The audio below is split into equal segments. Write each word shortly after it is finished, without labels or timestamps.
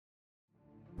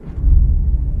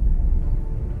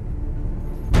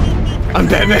I'm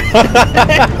Batman.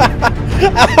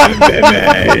 I'm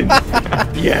Batman.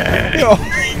 Yeah.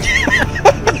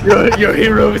 Your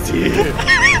hero is here.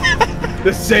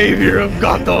 The savior of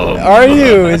Gotham. Are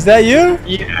you? Is that you?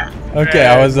 Yeah. Okay,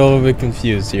 I was a little bit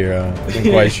confused here. I wasn't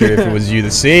quite sure if it was you,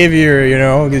 the savior, you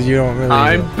know, because you don't really.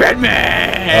 I'm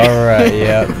Batman. All right,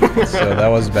 yeah. So that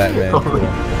was Batman. Cool.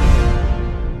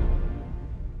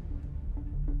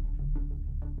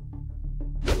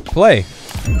 Play.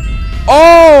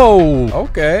 Oh,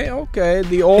 okay, okay.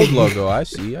 The old logo. I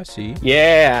see.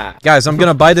 Yeah. Guys, I'm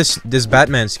gonna buy this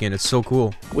Batman skin. It's so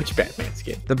cool. Which Batman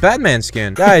skin? The Batman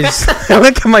skin. Guys,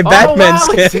 look at my Batman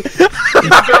skin.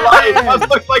 It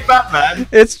looks like Batman.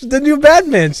 It's the new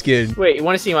Batman skin. Wait, you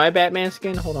want to see my Batman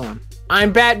skin? Hold on.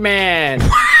 I'm Batman.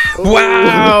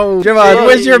 Wow. Javon, Hey.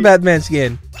 where's your Batman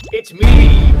skin? It's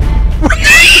me.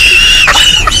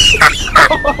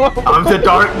 I'm the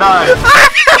Dark Knight.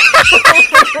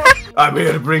 I'm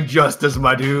here to bring justice,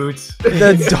 my dudes.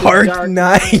 The Dark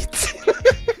Knight.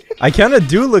 I kind of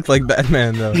do look like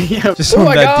Batman though. Yeah. Just Oh, on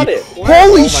I that got deep- it. Wow.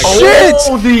 Holy Oh my shit!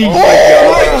 Holy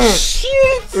God.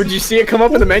 Shit! Did you see it come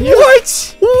up in the menu?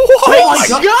 What? Oh What?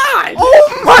 my god!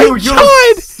 Oh my Dude, you're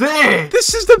god! sick.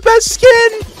 This is the best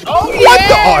skin! Oh What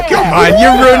the? Oh, come on,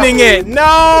 you're ruining it!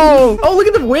 No! Oh, look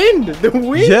at the wind! The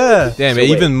wind! Yeah. Damn, So it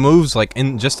wait. even moves like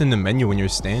just in the menu when you're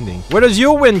standing. Where does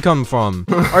your wind come from?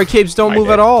 Our capes don't My move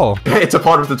bad. at all. It's a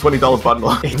part of the $20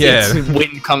 bundle. Yeah. Its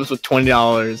wind comes with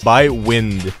 $20. By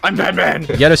wind. I'm Batman!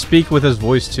 You gotta speak with his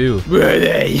voice too. Where are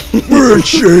they? Where is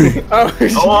she? Oh,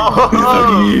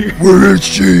 Oh, Where is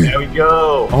she? there we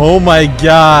go. Oh my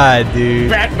god, dude.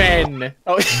 Batman!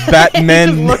 Oh, Batman.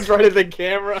 he just looks right at the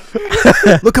camera.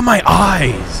 Look at my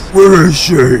eyes. Where is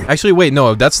she? Actually, wait,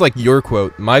 no, that's like your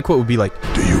quote. My quote would be like,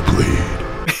 Do you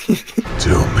bleed?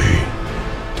 Tell me.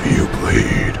 Do you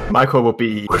bleed? My quote will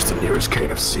be, Where's the nearest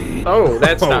KFC? Oh,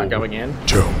 that's not going in.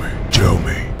 Tell me. Tell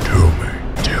me. Tell me.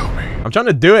 Tell me. I'm trying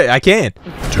to do it. I can't.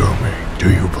 Tell me.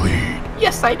 Do you bleed?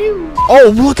 Yes, I do.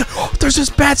 Oh, look. There's this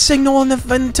bat signal on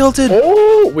the tilted.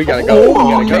 Oh, we gotta go.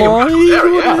 oh, We gotta go. my there,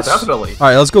 yeah, goodness. definitely. All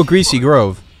right, let's go Greasy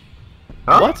Grove.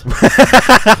 Huh?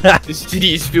 What? This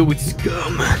city is filled with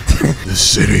scum. The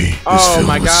city is Oh filled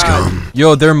my with God. scum.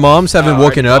 Yo, their moms haven't Oh,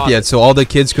 woken I up bought yet, it. so all the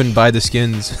kids couldn't buy the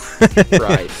skins.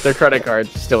 Right. Their credit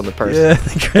card's still in the purse. Yeah,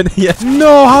 they couldn't. Yeah.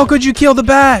 No, how could you kill the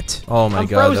bat? Oh my I'm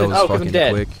god, frozen. that was Oh, 'cause I'm fucking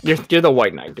dead. quick. You're the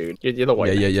white knight, dude. You're the white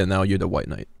Yeah, knight. yeah, yeah. Now you're the White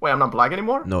Knight. Wait, I'm not black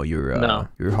anymore? No, you're No.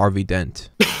 you're Harvey Dent.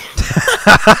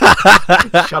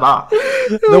 Shut up.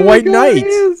 The White Knight.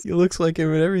 He looks like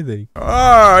him and everything.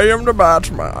 I am the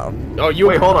Batman. Oh, you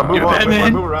Wait, hold on. Move you're on.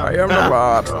 Batman? Move around. I am the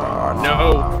Batman.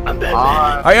 No, I'm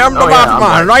Batman. I am the Oh, yeah,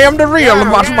 Batman. I am the real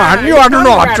Batman. You are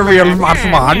not the real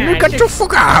Batman. You get the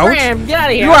fuck out. Graham, get out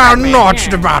of here. You are not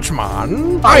the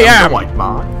Batman. I the am white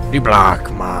man. the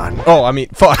black man. Oh, I mean,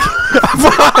 fuck.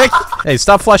 Fuck. Hey,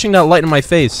 stop flashing that light in my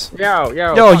face. Yo,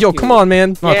 Yo, fuck yo, you. come on,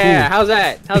 man. Not Yeah, cool. how's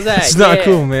that? How's that? It's not Yeah.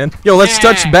 cool, man. Yo, let's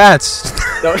touch Yeah. bats.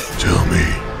 Tell me.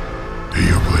 Do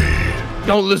you bleed?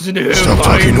 Don't listen to him. Stop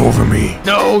talking over me.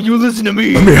 No, you listen to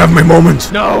me. Let me have my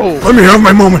moment. No, Let me have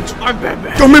my moment. I'm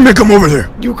Batman. Don't make me come over there.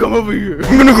 You come over here.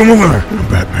 I'm gonna come over there. I'm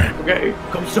Batman. Okay,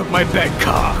 come suck my bad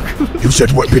cock. You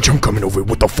said what, bitch? I'm coming over.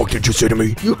 What the fuck did you say to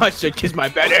me? You said kiss my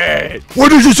bad ass. Why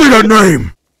did you say that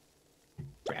name?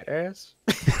 Bad ass?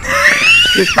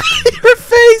 Your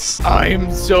face.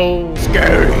 I'm so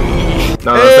scary.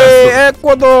 No, Hey, that's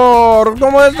Ecuador.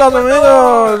 ¿Cómo estás,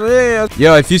 amigos?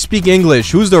 Yo, if you speak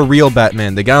English, who's the real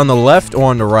Batman? The guy on the left or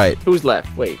on the right? Who's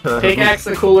left? Wait. Pickaxe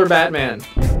the cooler Batman.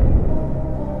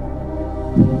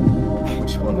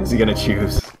 which one is he gonna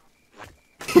choose?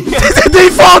 The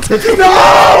default.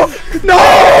 No. No.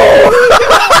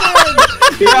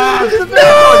 Yeah,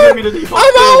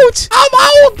 I'm out! I'm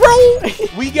out,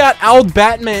 bro! We got out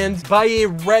Batmaned by a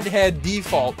redhead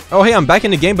default. Oh, hey, I'm back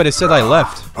in the game, but it said I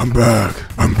left. I'm back.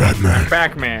 I'm Batman.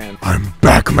 Batman. I'm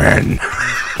Batman.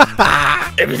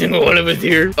 Every single one of us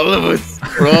here. All of us.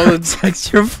 We're all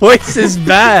Artex, your voice is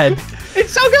bad.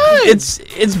 It's so good.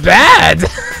 It's bad.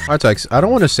 Artex, I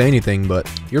don't want to say anything, but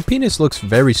your penis looks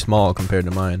very small compared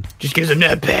to mine. Just because I'm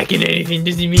not packing anything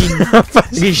doesn't mean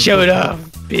you show it off,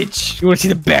 bitch. You want to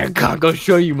see the bad cock? I'll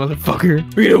show you, motherfucker.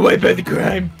 We're gonna wipe out the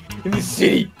crime in the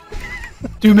city.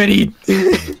 Too many.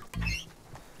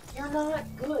 You're not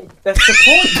good. That's the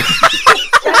point.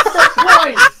 That's the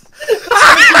point.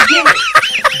 That's the point.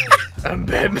 I'm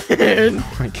Batman.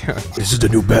 Oh my god. This is the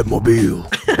new Batmobile.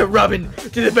 Robin to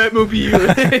the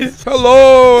Batmobile.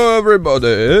 Hello,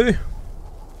 everybody.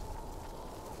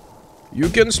 You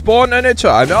can spawn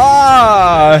anytime.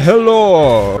 Ah,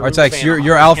 hello. Artex, you're I can't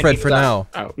do Alfred for that. now.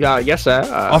 Oh, yeah, yes, sir.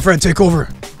 Alfred, take over.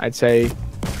 I'd say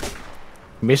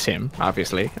miss him,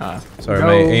 obviously. Sorry, no.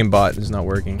 my aimbot is not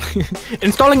working.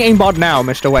 Installing aimbot now,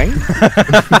 Mr. Wang.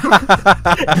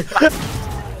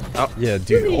 Oh, yeah,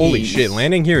 dude. Holy shit.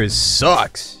 Landing here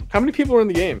sucks. How many people were in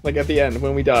the game? Like at the end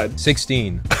when we died?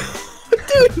 16.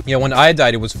 Dude. Yeah, when I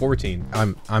died, it was 14.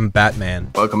 I'm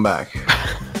Batman. Welcome back.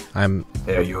 I'm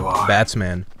There you are.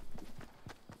 Batsman.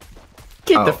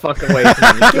 Get the fuck away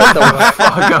from me. Get the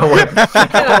fuck away.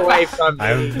 Get away from me.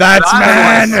 I'm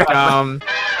Batsman.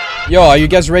 Yo, are you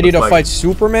guys ready to fight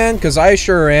Superman? Cause I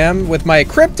sure am with my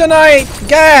kryptonite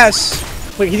gas.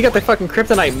 Wait, he's got the fucking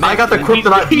kryptonite mech. I got the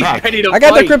kryptonite mech. I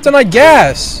got the kryptonite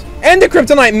gas and the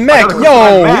kryptonite mech.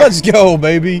 Yo, let's go,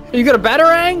 baby. You got a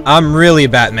batarang? I'm really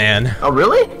Batman. Oh,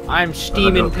 really? I'm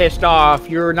steaming pissed off.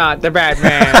 You're not the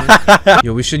Batman.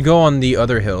 Yo, we should go on the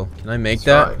other hill. Can I make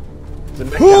that?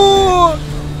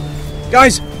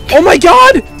 Guys, oh my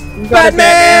god!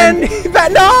 Batman!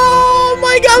 Oh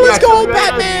my god, let's go,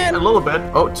 Batman! A little bit.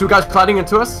 Oh, 2 guys cladding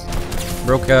into us.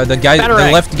 Broke, the guy,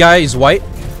 the left guy is white.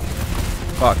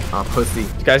 Fuck. Oh, pussy.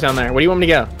 This guy's down there. Where do you want me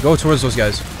to go? Go towards those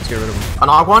guys. Let's get rid of them. An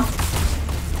AUG one.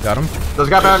 Got him. There's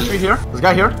a guy behind the tree here. There's a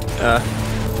guy here.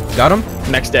 Got him?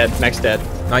 Next dead. Next dead.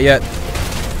 Not yet.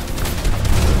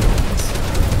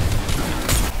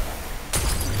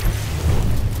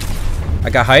 I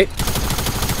got height.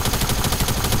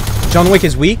 John Wick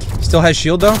is weak. Still has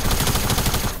shield though.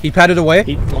 He patted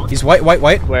away. He's white.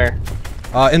 Where?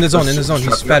 In the zone.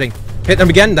 He's patting. Hit him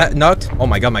again. That knocked. Oh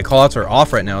my god, my callouts are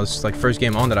off right now. This is like first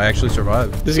game on that I actually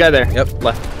survived. This guy there. Yep.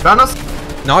 Left. Found us.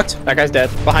 Knocked. That guy's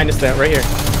dead. Behind us there. Right here.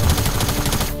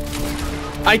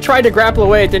 I tried to grapple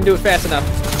away. It didn't do it fast enough.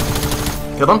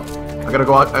 Kill him. I gotta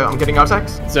go out. I'm getting out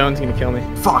X. Zone's gonna kill me.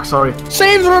 Fuck, sorry.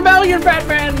 Save the rebellion,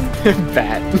 Batman!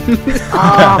 Bat.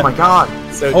 Oh my god.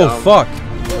 So oh dumb. fuck.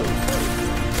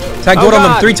 Tag gold on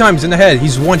him 3 times in the head.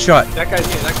 He's one shot. That guy's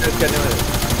got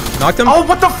no. Knocked him. Oh,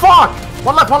 what the fuck?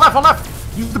 One left.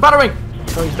 Use the battering.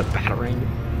 Oh, he's the battering.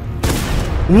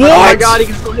 What? Oh my god, he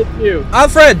can still hit you.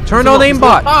 Alfred, turn on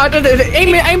aimbot.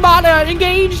 Aimbot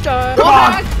engaged.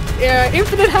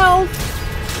 Infinite health.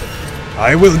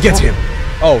 I will get him.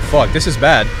 Oh fuck, this is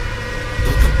bad.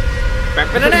 He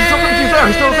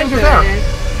still thinks he's there.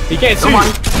 He can't see.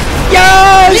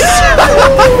 Yes!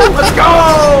 Let's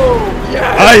go!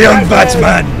 Yes! I am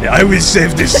Batman. I will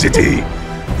save this city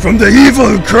from the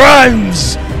evil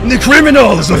crimes and the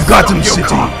criminals of Gotham City.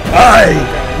 I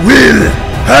will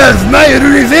have my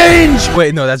revenge.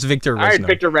 Wait, no, that's Victor Reznov. Alright,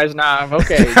 Victor Reznov.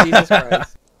 Okay, Jesus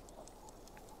Christ.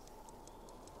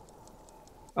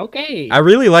 Okay. I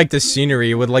really like the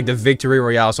scenery with like the victory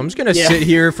royale, so I'm just gonna sit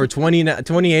here for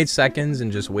 28 seconds and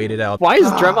just wait it out. Why is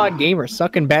Drevon Gamer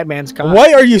sucking Batman's cock?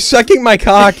 Why are you sucking my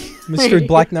cock, Mr.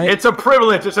 Black Knight? It's a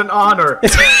privilege. It's an honor.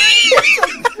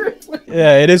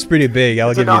 Yeah, it is pretty big.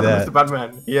 I'll give you that. Mr.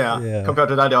 Batman. Yeah. Compared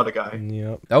to that other guy.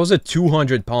 Yep. That was a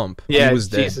 200 pump. Yeah, he was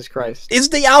dead. Jesus Christ. It's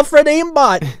the Alfred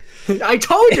aimbot. I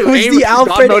told you. It was the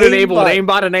Alfred God mode enabled.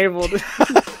 Aimbot enabled.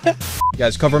 You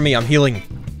guys, cover me. I'm healing.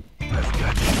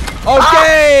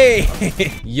 Okay!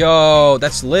 Yo,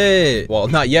 that's lit. Well,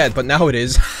 not yet, but now it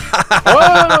is.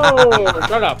 Whoa!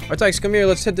 Shut up. Artex, come here.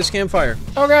 Let's hit this campfire.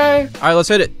 Okay. Alright, let's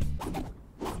hit it.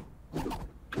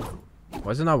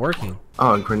 Why is it not working?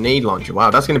 Oh, a grenade launcher. Wow,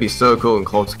 that's gonna be so cool in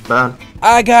close combat.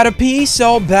 I gotta pee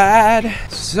so bad.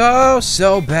 So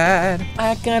bad.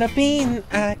 I gotta pee.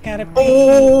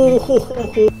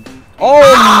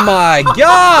 Oh my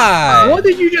god! What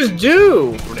did you just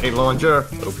do? Grenade launcher.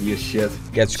 OP as shit.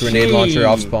 Gets grenade launcher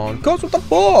off spawn. Goes with the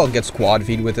ball. Gets quad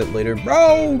feed with it later.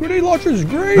 Bro, grenade launcher is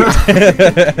great.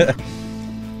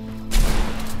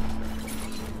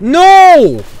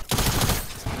 No!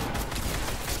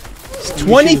 It's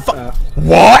 25.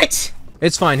 What?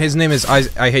 It's fine. His name is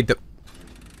I hate the.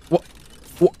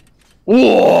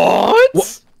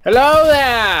 What? Hello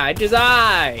there, it is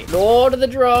I, Lord of the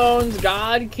Drones,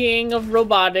 God King of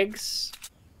Robotics.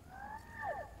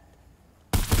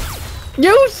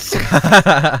 Use!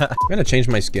 I'm gonna change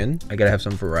my skin. I gotta have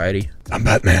some variety. I'm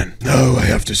Batman. Now I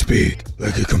have to speak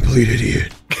like a complete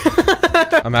idiot.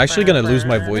 I'm actually gonna lose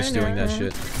my voice doing that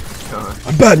shit.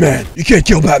 I'm Batman. You can't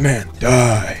kill Batman.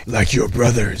 Die like your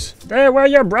brothers. Hey, we're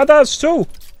your brothers too.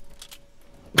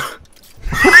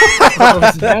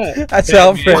 That's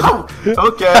Alfred. Wow.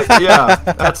 Okay, yeah.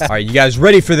 That's Alright, you guys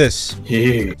ready for this?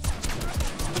 yeah.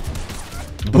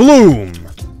 Bloom!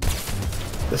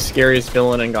 The scariest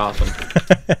villain in Gotham.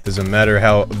 Doesn't matter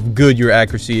how good your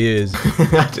accuracy is.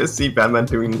 I just see Batman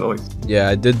doing noise. Yeah,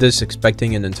 I did this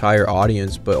expecting an entire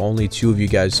audience, but only 2 of you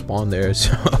guys spawned there,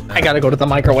 so... I gotta go to the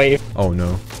microwave. Oh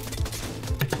no.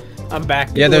 I'm back.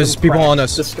 Yeah, there's people on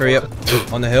us. Hurry up.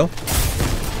 On the hill.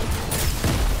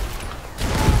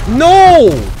 No!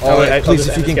 Oh, Oh, I'll please,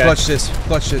 just if you end can this clutch this.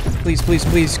 Clutch it. Please, please,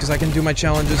 please, because I can do my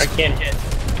challenges. I can't hit.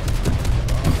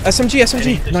 SMG,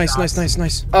 SMG. Nice, nice, nice,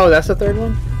 nice. Oh, that's the third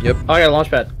one? Yep. Oh, I got a launch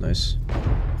pad. Nice.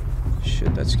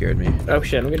 Shit, that scared me. Oh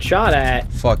shit, I'm getting shot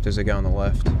at. Fuck, there's a guy on the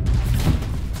left.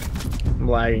 I'm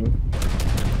lagging.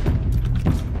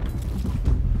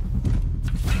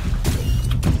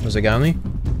 There's a guy on me?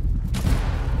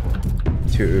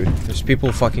 Dude, there's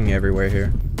people fucking everywhere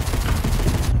here.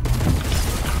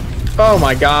 Oh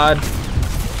my god.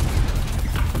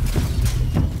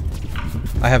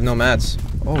 I have no mats.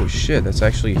 Oh shit, that's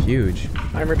actually huge.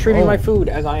 I'm retrieving my food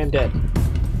as I am dead.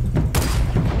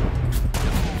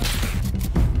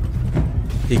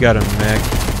 He got a mech.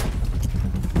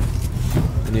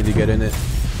 I need to get in it.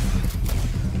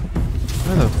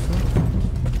 Where the fuck?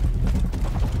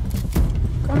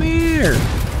 Come here!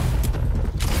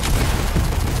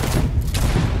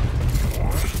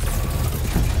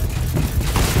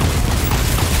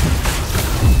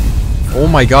 Oh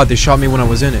my god, they shot me when I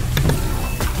was in it.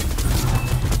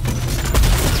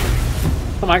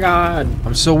 Oh my god.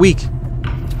 I'm so weak.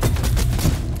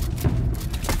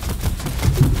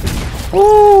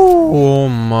 Oh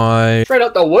my. Straight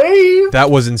out the wave.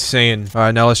 That was insane.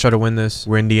 Alright, now let's try to win this.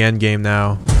 We're in the end game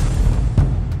now.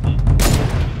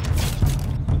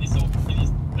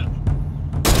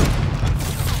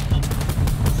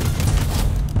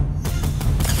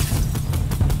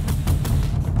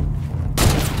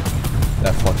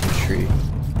 That fucking tree.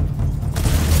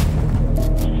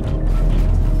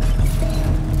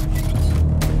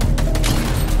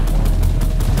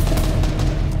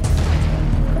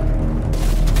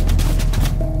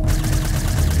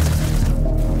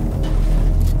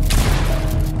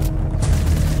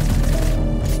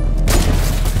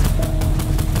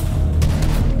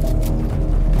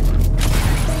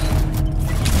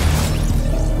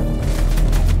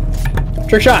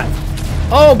 Trick shot.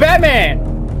 Oh, Batman.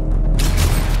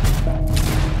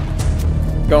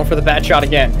 Going for the bat shot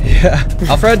again. Yeah.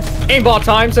 Alfred, Aimbot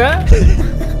time, sir.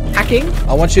 Hacking.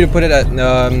 I want you to put it at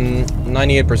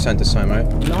 98% this time, right?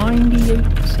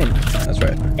 98%. That's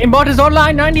right. Aimbot is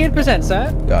online, 98%,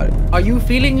 sir. Got it. Are you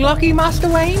feeling lucky, Master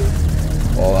Wayne?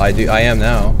 Well, I am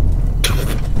now.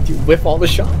 Do you whiff all the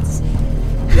shots?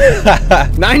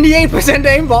 98%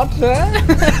 aimbot, sir.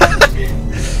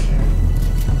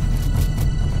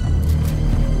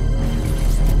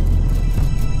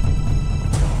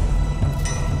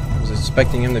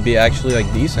 Expecting him to be actually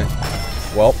like decent.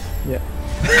 Well, yeah.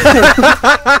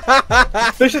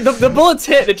 the bullets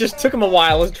hit. It just took him a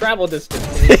while. It was travel distance.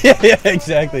 yeah,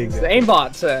 exactly. The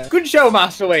aimbot. Good show,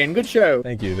 Master Wayne. Good show.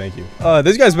 Thank you, thank you.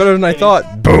 This guy's better than I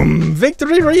thought. Boom!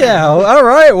 Victory Royale. All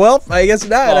right. Well, I guess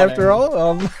not after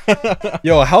all.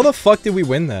 Yo, how the fuck did we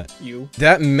win that? You.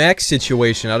 That mech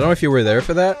situation. I don't know if you were there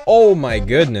for that. Oh my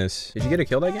goodness. Did you get a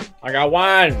kill that game? I got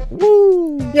one.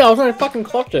 Woo! Yeah, I was trying to fucking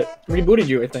clutch it. Rebooted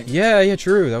you, I think. Yeah,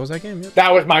 true. That was that game. Yep.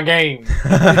 That was my game.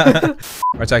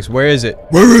 Alright, Tax, where is it?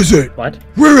 Where is it? What?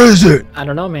 Where is it? I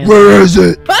don't know, man. Where is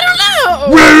it? I don't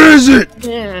know. Where is it?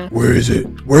 Yeah. Where is it?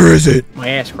 Where is it? My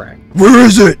ass crack. Where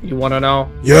is it? You want to know?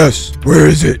 Yes. Where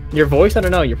is it? Your voice? I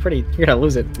don't know. You're gonna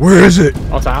lose it. Where is it?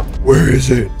 On top. Where is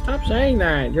it? Stop saying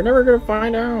that. You're never gonna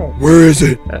find out. Where is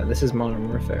it? This is Modern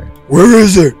Warfare. Where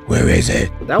is it? Where is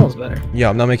it? But that one's better. Yeah,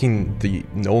 I'm not making the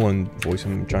Nolan voice.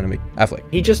 I'm trying to make Affleck.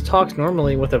 He just talks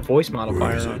normally with a voice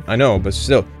modifier on. I know, but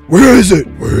still. Where is it?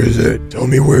 Where is it? Tell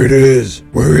me where it is.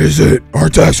 Where is it?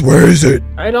 Artax, where is it?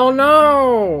 I don't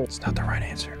know. It's not the right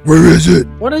answer. Where is it?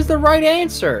 What is the right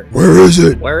answer? Where is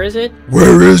it? Where is it?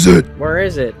 Where is it? Where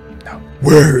is it?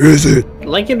 Where is it?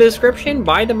 Link in the description.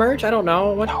 Buy the merch. I don't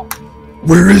know. What?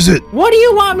 Where is it? What do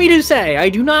you want me to say? I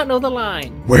do not know the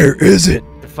line. Where is it?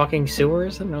 The fucking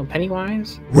sewers? I don't know.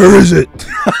 Pennywise? Where is it?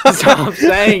 Stop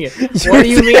saying it. What do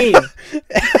you mean?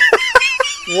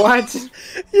 What?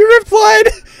 You replied,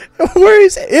 where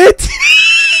is it?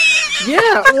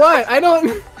 Yeah, what? I don't...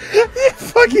 You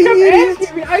fucking You're idiot.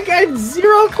 asking me. I got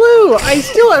zero clue. I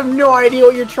still have no idea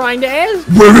what you're trying to ask.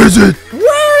 Where is it?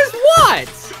 Where's what?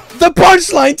 The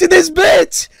punchline to this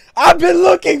bit! I've been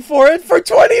looking for it for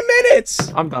 20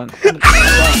 minutes! I'm done.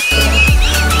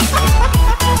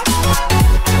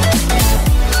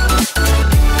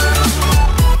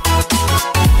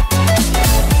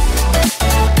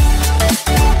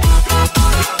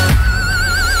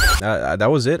 That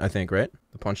was it, I think, right?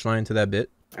 The punchline to that bit.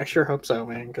 I sure hope so,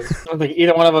 man, because I don't think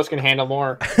either one of us can handle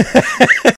more.